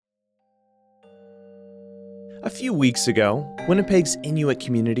A few weeks ago, Winnipeg's Inuit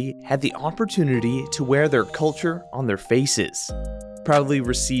community had the opportunity to wear their culture on their faces, proudly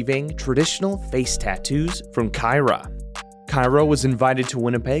receiving traditional face tattoos from Kyra. Kyra was invited to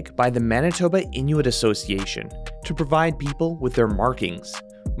Winnipeg by the Manitoba Inuit Association to provide people with their markings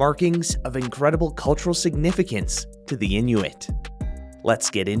of incredible cultural significance to the Inuit.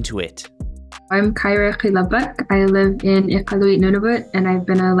 Let's get into it. I'm Kyra Kilabuk. I live in Iqaluit, and I've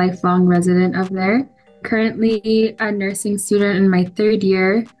been a lifelong resident of there. Currently a nursing student in my third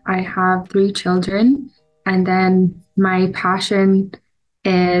year. I have 3 children, and then my passion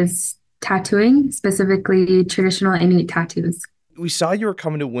is tattooing, specifically traditional Inuit tattoos. We saw you were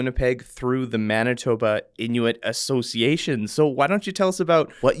coming to Winnipeg through the Manitoba Inuit Association. So why don't you tell us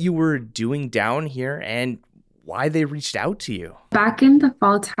about what you were doing down here and why they reached out to you? Back in the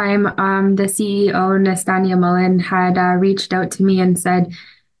fall time, the CEO, Nastania Mullen, had reached out to me and said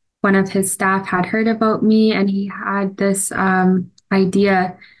one of his staff had heard about me, and he had this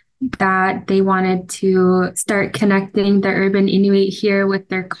idea that they wanted to start connecting the urban Inuit here with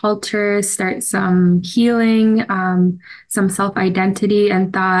their culture, start some healing, some self-identity,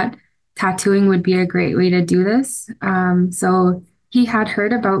 and thought tattooing would be a great way to do this. So he had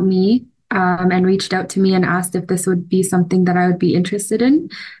heard about me and reached out to me and asked if this would be something that I would be interested in.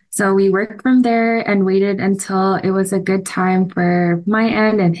 So we worked from there and waited until it was a good time for my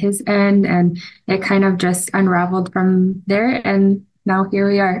end and his end, and it kind of just unraveled from there, and now here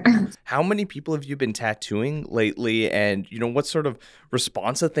we are. How many people have you been tattooing lately, and what sort of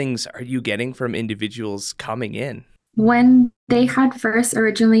responsive things are you getting from individuals coming in? When they had first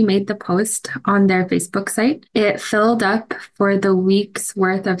originally made the post on their Facebook site, it filled up for the week's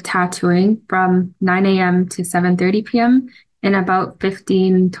worth of tattooing from 9 a.m. to 7:30 p.m. in about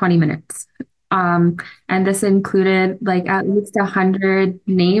 15-20 minutes. And this included at least 100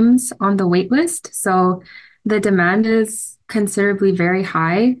 names on the wait list. So the demand is considerably very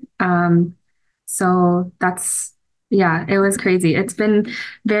high. So it was crazy. It's been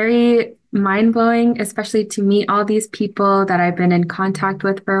very mind-blowing, especially to meet all these people that I've been in contact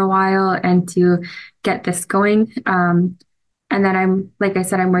with for a while and to get this going. And then like I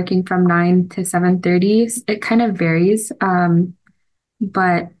said, I'm working from 9 to 7:30. It kind of varies.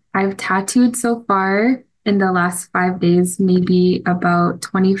 But I've tattooed so far in the last 5 days, maybe about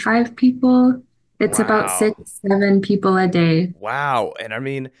 25 people. It's Wow. about 6-7 people a day. Wow. And I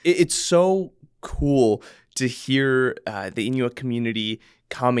mean, it's so cool to hear the Inuit community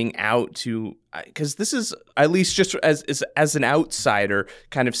coming out to, because this is, at least just as an outsider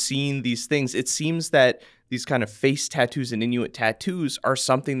kind of seeing these things, it seems that these kind of face tattoos and Inuit tattoos are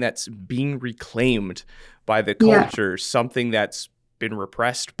something that's being reclaimed by the culture, something that's been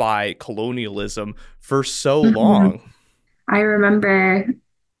repressed by colonialism for so long. I remember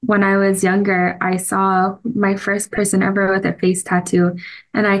when I was younger, I saw my first person ever with a face tattoo,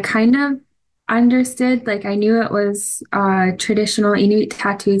 and I kind of understood, I knew it was traditional Inuit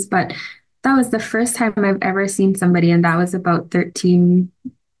tattoos, but that was the first time I've ever seen somebody, and that was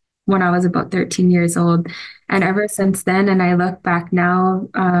when I was about 13 years old. And ever since then, and I look back now,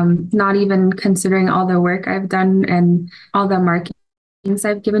 not even considering all the work I've done and all the markings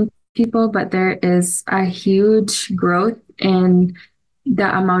I've given people, but there is a huge growth in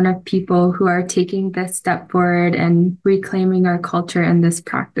the amount of people who are taking this step forward and reclaiming our culture and this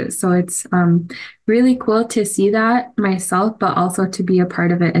practice. So it's really cool to see that myself, but also to be a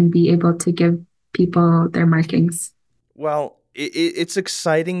part of it and be able to give people their markings. Well, it's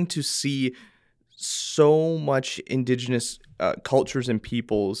exciting to see so much Indigenous cultures and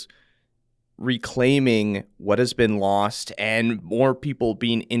peoples reclaiming what has been lost, and more people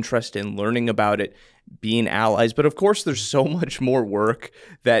being interested in learning about it, being allies. But of course, there's so much more work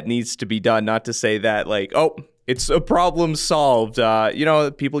that needs to be done. Not to say that it's a problem solved.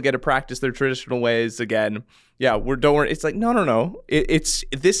 People get to practice their traditional ways again. Yeah, don't worry. It's no.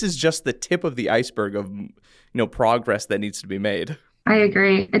 This is just the tip of the iceberg of progress that needs to be made. I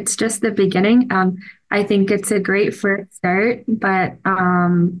agree. It's just the beginning. I think it's a great first start, but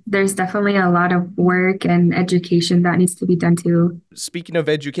there's definitely a lot of work and education that needs to be done too. Speaking of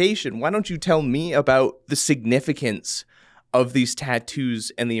education, why don't you tell me about the significance of these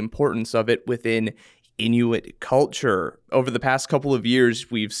tattoos and the importance of it within Inuit culture? Over the past couple of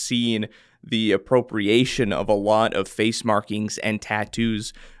years, we've seen the appropriation of a lot of face markings and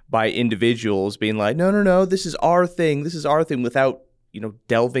tattoos by individuals being like, no, this is our thing, without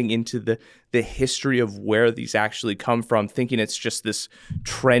delving into the history of where these actually come from, thinking it's just this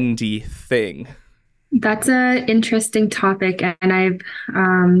trendy thing. That's an interesting topic, and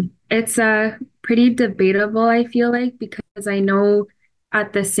it's pretty debatable, I feel like, because I know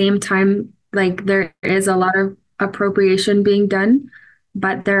at the same time Like there is a lot of appropriation being done,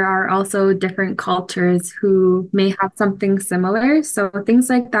 but there are also different cultures who may have something similar. So things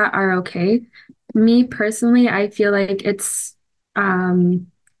like that are okay. Me personally, I feel like um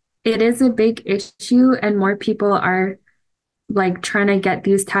it is a big issue and more people are like trying to get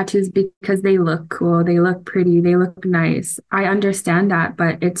these tattoos because they look cool, they look pretty, they look nice. I understand that,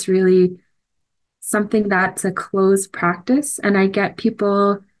 but it's really something that's a closed practice. And I get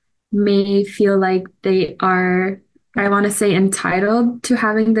people may feel like they are, I want to say, entitled to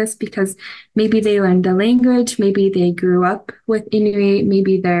having this because maybe they learned the language, maybe they grew up with Inuit,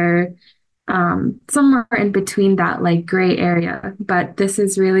 maybe they're somewhere in between that like gray area. But this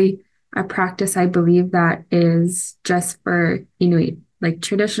is really a practice I believe that is just for Inuit. Like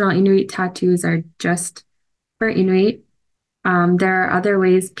traditional Inuit tattoos are just for Inuit. There are other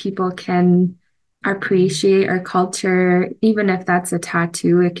ways people can appreciate our culture, even if that's a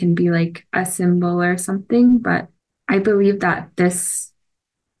tattoo, it can be like a symbol or something. But I believe that this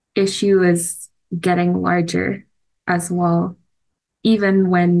issue is getting larger as well, even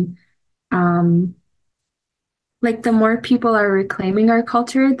when um, like the more people are reclaiming our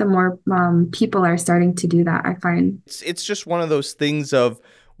culture, the more people are starting to do that, I find. It's just one of those things of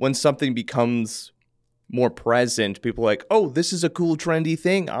when something becomes more present, people are like, oh, this is a cool, trendy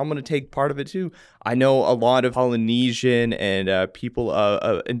thing. I'm going to take part of it too. I know a lot of Polynesian and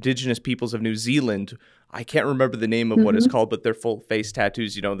indigenous peoples of New Zealand. I can't remember the name of what it's Hmm. called, but they're full face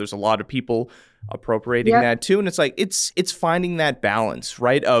tattoos. You know, there's a lot of people appropriating Yep. that too. And it's like, it's finding that balance,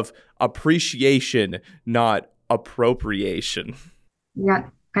 right? Of appreciation, not appropriation. Yeah,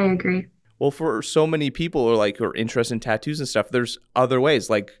 I agree. Well, for so many people who are interested in tattoos and stuff, there's other ways.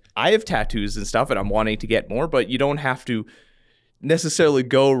 Like I have tattoos and stuff, and I'm wanting to get more, but you don't have to necessarily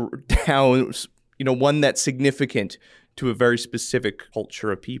go down, one that's significant to a very specific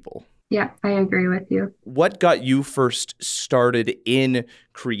culture of people. Yeah, I agree with you. What got you first started in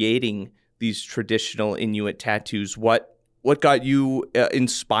creating these traditional Inuit tattoos? What got you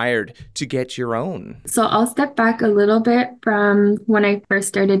inspired to get your own? So I'll step back a little bit from when I first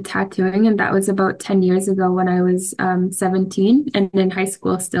started tattooing, and that was about 10 years ago when I was 17 and in high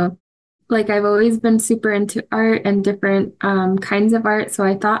school still. Like I've always been super into art and different kinds of art, so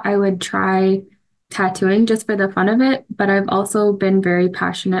I thought I would try tattooing just for the fun of it. But I've also been very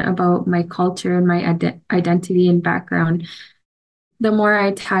passionate about my culture and my identity and background. The more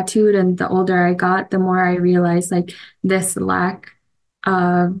I tattooed and the older I got, the more I realized like this lack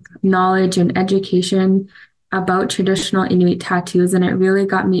of knowledge and education about traditional Inuit tattoos. And it really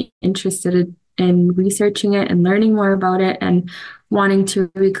got me interested in researching it and learning more about it and wanting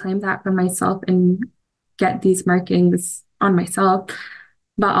to reclaim that for myself and get these markings on myself,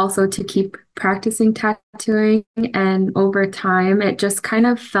 but also to keep practicing tattooing. And over time, it just kind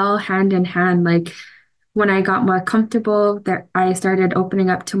of fell hand in hand. Like when I got more comfortable, there I started opening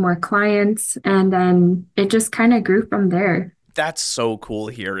up to more clients, and then it just kind of grew from there. That's so cool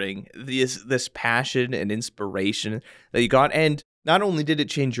hearing this passion and inspiration that you got. And not only did it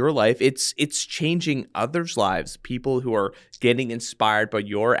change your life, it's changing others' lives. People who are getting inspired by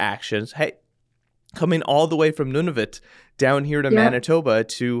your actions. Hey, coming all the way from Nunavut down here to Yep. Manitoba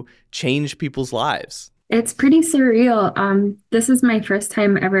to change people's lives. It's pretty surreal. This is my first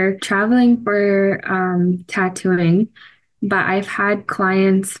time ever traveling for tattooing, but I've had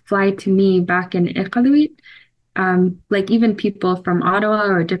clients fly to me back in Iqaluit, like even people from Ottawa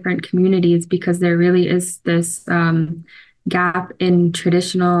or different communities, because there really is this gap in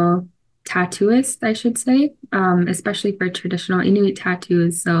traditional tattooists, I should say, especially for traditional Inuit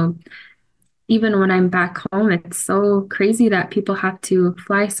tattoos. So even when I'm back home, it's so crazy that people have to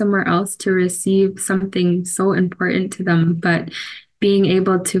fly somewhere else to receive something so important to them. But being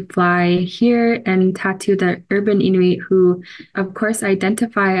able to fly here and tattoo the urban Inuit who, of course,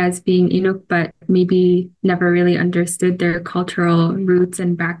 identify as being Inuk, but maybe never really understood their cultural roots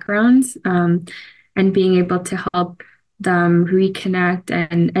and backgrounds, and being able to help them reconnect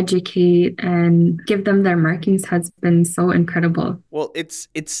and educate and give them their markings has been so incredible. Well, it's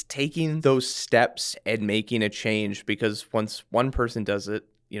taking those steps and making a change because once one person does it,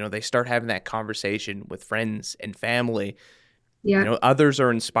 they start having that conversation with friends and family. Yeah. Others are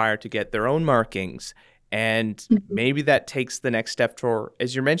inspired to get their own markings. And Mhm. maybe that takes the next step for,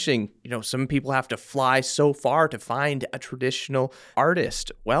 as you're mentioning, some people have to fly so far to find a traditional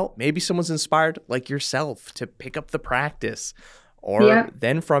artist. Well, maybe someone's inspired like yourself to pick up the practice. Or Yeah.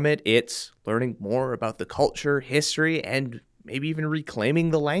 then from it, it's learning more about the culture, history, and maybe even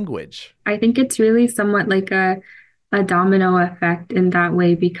reclaiming the language. I think it's really somewhat like a domino effect in that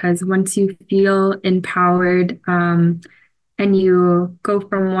way because once you feel empowered, and you go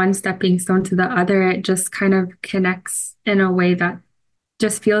from one stepping stone to the other, it just kind of connects in a way that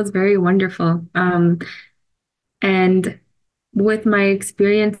just feels very wonderful. And with my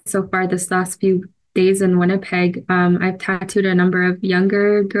experience so far this last few days in Winnipeg, I've tattooed a number of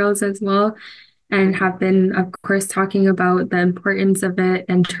younger girls as well and have been, of course, talking about the importance of it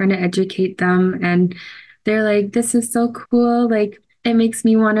and trying to educate them. And they're like, this is so cool. Like, it makes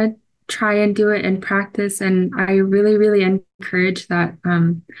me want to try and do it and practice. And I really, really encourage that.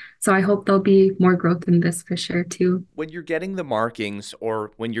 So I hope there'll be more growth in this for sure, too. When you're getting the markings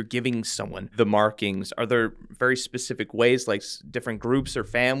or when you're giving someone the markings, are there very specific ways, like different groups or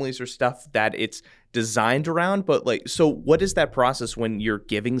families or stuff that it's designed around? But like, so what is that process when you're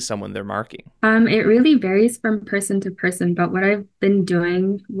giving someone their marking? It really varies from person to person, but what I've been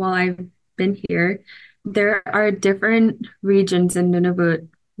doing while I've been here, there are different regions in Nunavut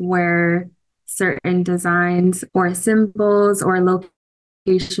where certain designs or symbols or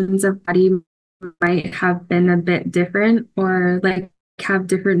locations of body might have been a bit different or like have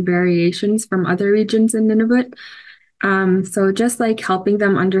different variations from other regions in Nunavut. So just like helping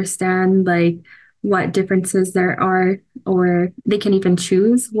them understand like what differences there are, or they can even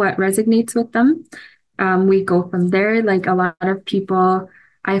choose what resonates with them. We go from there. Like a lot of people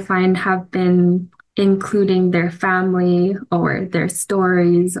I find have been including their family or their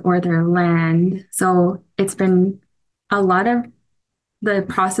stories or their land. So it's been a lot of the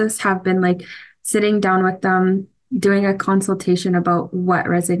process have been like sitting down with them, doing a consultation about what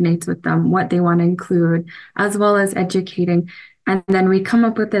resonates with them, what they want to include, as well as educating. And then we come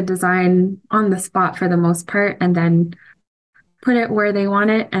up with a design on the spot for the most part, and then put it where they want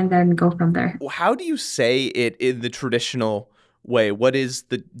it, and then go from there. How do you say it in the traditional way? What is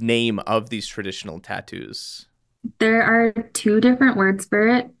the name of these traditional tattoos? There are two different words for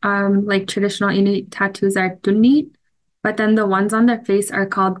it. Like traditional Inuit tattoos are tunit, but then the ones on their face are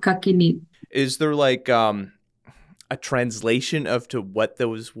called kakinit. Is there like a translation of to what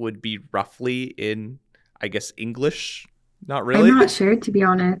those would be roughly in, I guess, English? Not I'm really. not sure, to be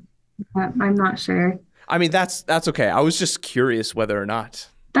honest. I'm not sure. I mean, that's okay. I was just curious whether or not,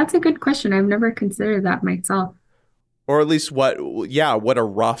 That's a good question. I've never considered that myself. or at least what a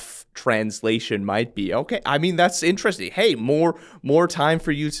rough translation might be. Okay, I mean that's interesting. Hey, more time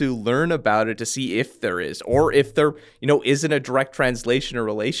for you to learn about it to see if there is, or if there, isn't a direct translation or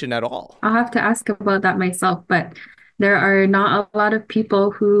relation at all. I'll have to ask about that myself, but there are not a lot of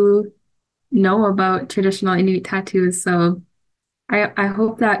people who know about traditional Inuit tattoos, so I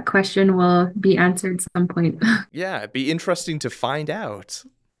hope that question will be answered some point. Yeah, it'd be interesting to find out.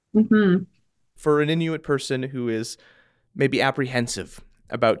 hmm For an Inuit person who is maybe apprehensive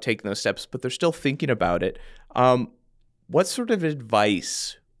about taking those steps, but they're still thinking about it, what sort of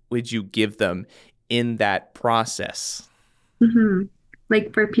advice would you give them in that process? hmm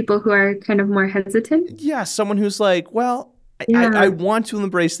Like for people who are kind of more hesitant. Yeah, someone who's like, well, I Yeah, want to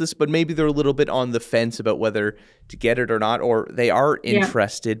embrace this, but maybe they're a little bit on the fence about whether to get it or not, or they are yeah.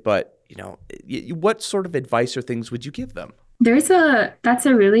 interested, but what sort of advice or things would you give them? That's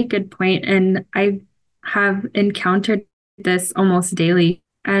a really good point, and I have encountered this almost daily.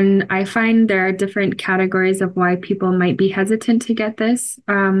 And I find there are different categories of why people might be hesitant to get this.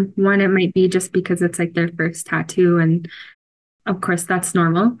 One, it might be just because it's like their first tattoo, and of course, that's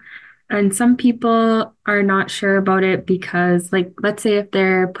normal. And some people are not sure about it because, like, let's say if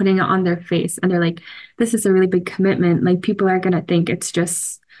they're putting it on their face and they're like, this is a really big commitment, like, people are going to think it's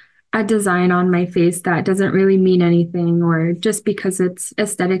just a design on my face that doesn't really mean anything, or just because it's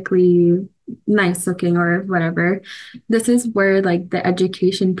aesthetically nice looking or whatever. This is where, like, the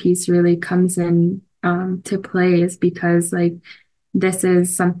education piece really comes in to play, is because, like, this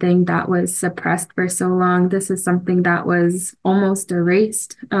is something that was suppressed for so long. This is something that was almost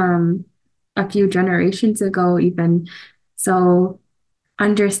erased a few generations ago, even. So,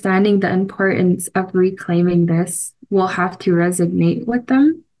 understanding the importance of reclaiming this will have to resonate with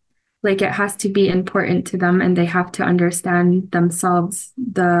them. Like it has to be important to them, and they have to understand themselves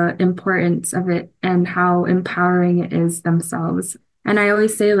the importance of it and how empowering it is themselves. And I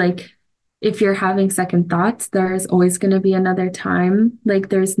always say, like, if you're having second thoughts, there's always going to be another time. Like,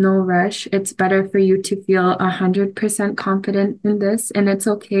 there's no rush. It's better for you to feel 100% confident in this. And it's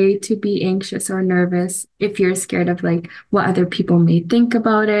okay to be anxious or nervous if you're scared of like what other people may think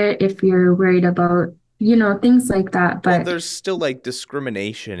about it, if you're worried about, things like that. Well, But there's still like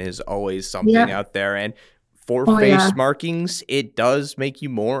discrimination is always something yeah, out there. And for oh yeah. face markings, it does make you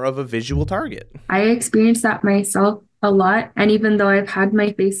more of a visual target. I experienced that myself a lot. And even though I've had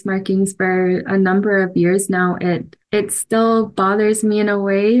my face markings for a number of years now, it still bothers me in a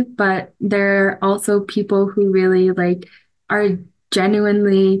way. But there are also people who really like are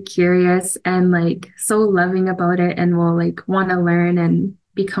genuinely curious and like so loving about it and will like want to learn and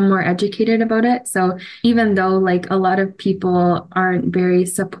become more educated about it. So even though like a lot of people aren't very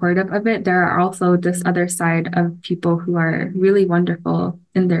supportive of it, there are also this other side of people who are really wonderful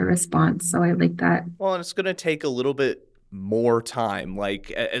in their response. So I like that. Well, and it's going to take a little bit more time.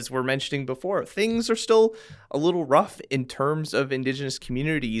 Like, as we're mentioning before, things are still a little rough in terms of Indigenous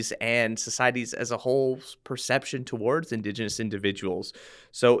communities and societies as a whole's perception towards Indigenous individuals.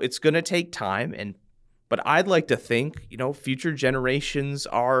 So it's going to take time. But I'd like to think, future generations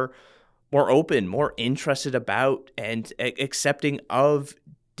are more open, more interested about and accepting of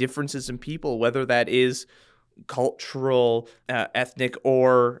differences in people, whether that is cultural, ethnic,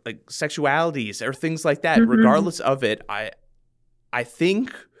 or like sexualities or things like that. Mhm. Regardless of it, I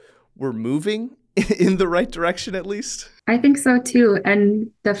think we're moving in the right direction at least. I think so too.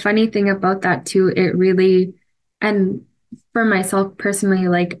 And the funny thing about that too, it really, and for myself personally,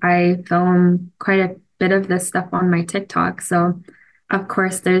 like I film quite a bit of this stuff on my TikTok. So of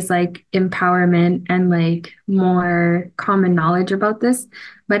course there's like empowerment and like more common knowledge about this,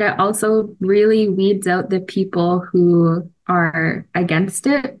 but it also really weeds out the people who are against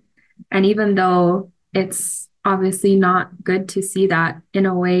it. And even though it's obviously not good to see that, in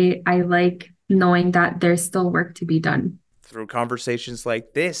a way, I like knowing that there's still work to be done. Through conversations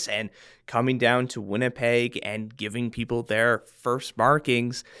like this and coming down to Winnipeg and giving people their first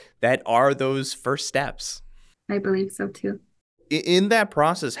markings that are those first steps. I believe so too. In that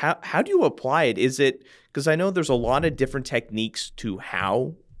process, how do you apply it? Is it because I know there's a lot of different techniques to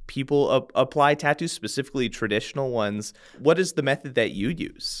how people apply tattoos, specifically traditional ones. What is the method that you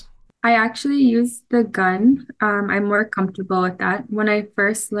use? I actually use the gun. I'm more comfortable with that. When I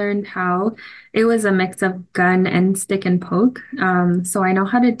first learned how, it was a mix of gun and stick and poke. So I know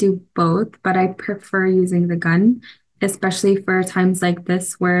how to do both, but I prefer using the gun, especially for times like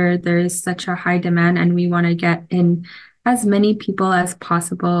this where there's such a high demand and we want to get in as many people as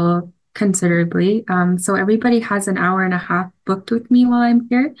possible considerably. So everybody has an hour and a half booked with me while I'm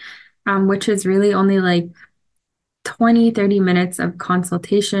here, which is really only like 20-30 minutes of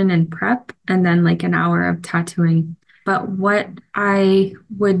consultation and prep, and then like an hour of tattooing. But what I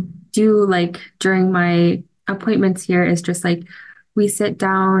would do like during my appointments here is just like we sit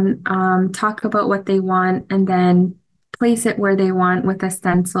down, talk about what they want, and then place it where they want with a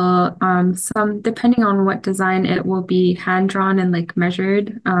stencil. Some depending on what design, it will be hand drawn and like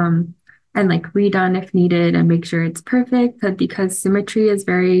measured, and like redone if needed, and make sure it's perfect. But because symmetry is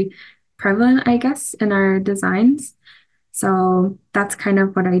very prevalent, I guess, in our designs. So that's kind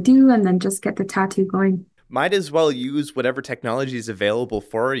of what I do, and then just get the tattoo going. Might as well use whatever technology is available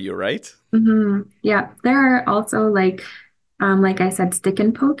for you, right? Yeah, there are also like I said, stick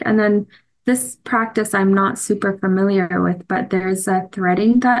and poke, and then this practice I'm not super familiar with, but there's a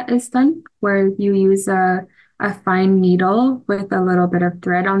threading that is done where you use a fine needle with a little bit of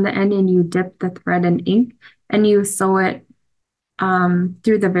thread on the end, and you dip the thread in ink, and you sew it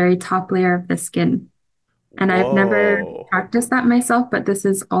through the very top layer of the skin. And I've never Whoa. practiced that myself, but this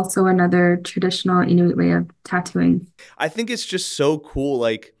is also another traditional Inuit way of tattooing. I think it's just so cool,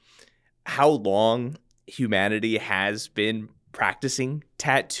 like how long humanity has been practicing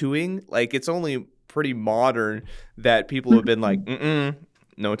tattooing. Like it's only pretty modern that people have been like, Mhm. mm-mm,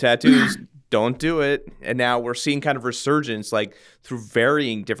 no tattoos, don't do it. And now we're seeing kind of resurgence, like through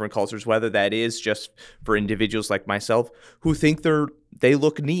varying different cultures, whether that is just for individuals like myself who think they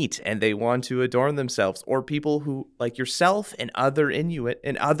look neat and they want to adorn themselves, or people who like yourself and other Inuit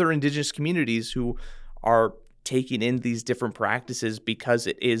and other indigenous communities who are taking in these different practices because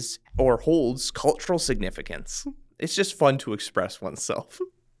it is or holds cultural significance. It's just fun to express oneself.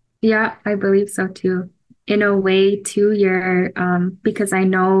 Yeah, I believe so too. In a way, too, you're because I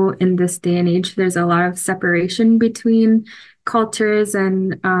know in this day and age, there's a lot of separation between cultures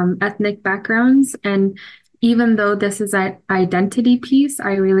and ethnic backgrounds. And even though this is an identity piece,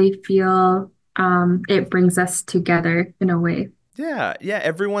 I really feel it brings us together in a way. Yeah, yeah,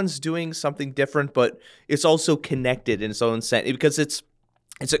 everyone's doing something different, but it's also connected in its own sense because it's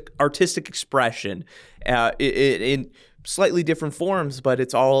an artistic expression in slightly different forms, but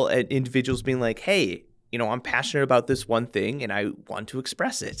it's all individuals being like, hey, I'm passionate about this one thing and I want to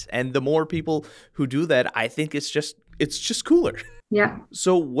express it. And the more people who do that, I think it's just cooler. Yeah.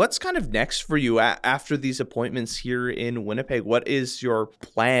 So what's kind of next for you after these appointments here in Winnipeg? What is your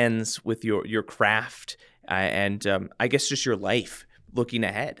plans with your craft and I guess just your life looking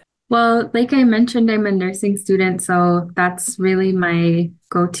ahead? Well, like I mentioned, I'm a nursing student, so that's really my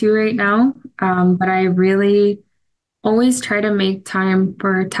go-to right now. But I really always try to make time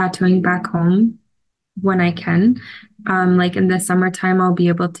for tattooing back home when I can. Like in the summertime, I'll be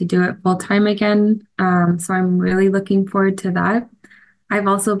able to do it full time again. So I'm really looking forward to that. I've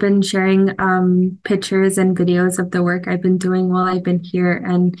also been sharing pictures and videos of the work I've been doing while I've been here,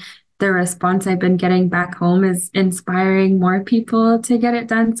 and the response I've been getting back home is inspiring more people to get it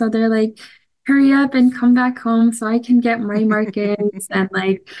done. So they're like, hurry up and come back home so I can get my markings. And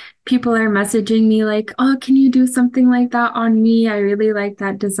like people are messaging me like, oh, can you do something like that on me? I really like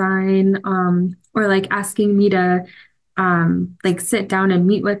that design. Or like asking me to like sit down and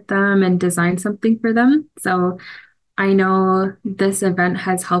meet with them and design something for them. So I know this event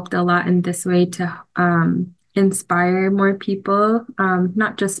has helped a lot in this way to inspire more people,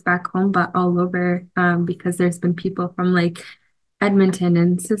 not just back home, but all over, because there's been people from like Edmonton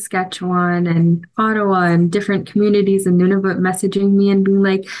and Saskatchewan and Ottawa and different communities in Nunavut messaging me and being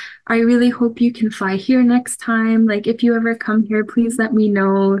like, I really hope you can fly here next time. Like, if you ever come here, please let me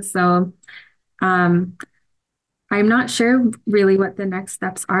know. So, um, I'm not sure really what the next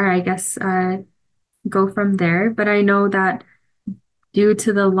steps are. I guess go from there. But I know that due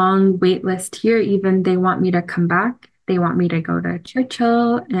to the long wait list here, even they want me to come back. They want me to go to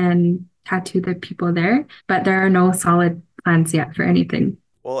Churchill and tattoo the people there, but there are no solid plans yet for anything.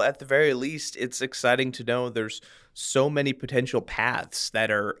 Well, at the very least, it's exciting to know there's so many potential paths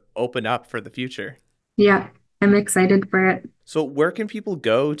that are open up for the future. Yeah, I'm excited for it. So, where can people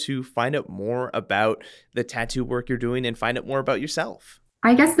go to find out more about the tattoo work you're doing and find out more about yourself?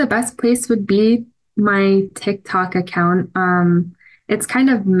 I guess the best place would be my TikTok account. It's kind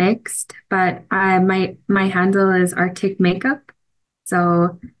of mixed, but my handle is Arctic Makeup.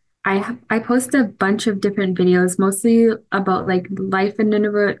 So I post a bunch of different videos, mostly about like life in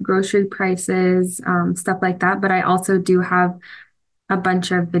Nunavut, grocery prices, stuff like that. But I also do have a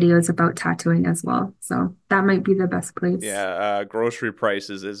bunch of videos about tattooing as well. So that might be the best place. Yeah, grocery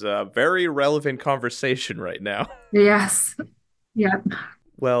prices is a very relevant conversation right now. Yes. Yeah.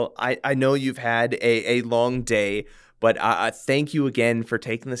 Well, I know you've had a long day, but thank you again for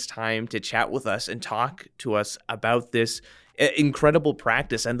taking this time to chat with us and talk to us about this incredible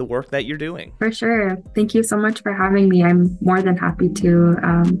practice and the work that you're doing. For sure. Thank you so much for having me. I'm more than happy to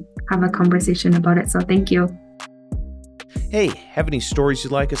have a conversation about it. So thank you. Hey, have any stories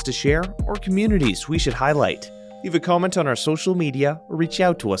you'd like us to share or communities we should highlight? Leave a comment on our social media or reach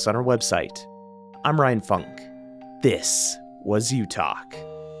out to us on our website. I'm Ryan Funk. This was You Talk,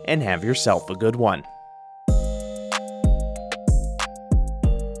 and have yourself a good one.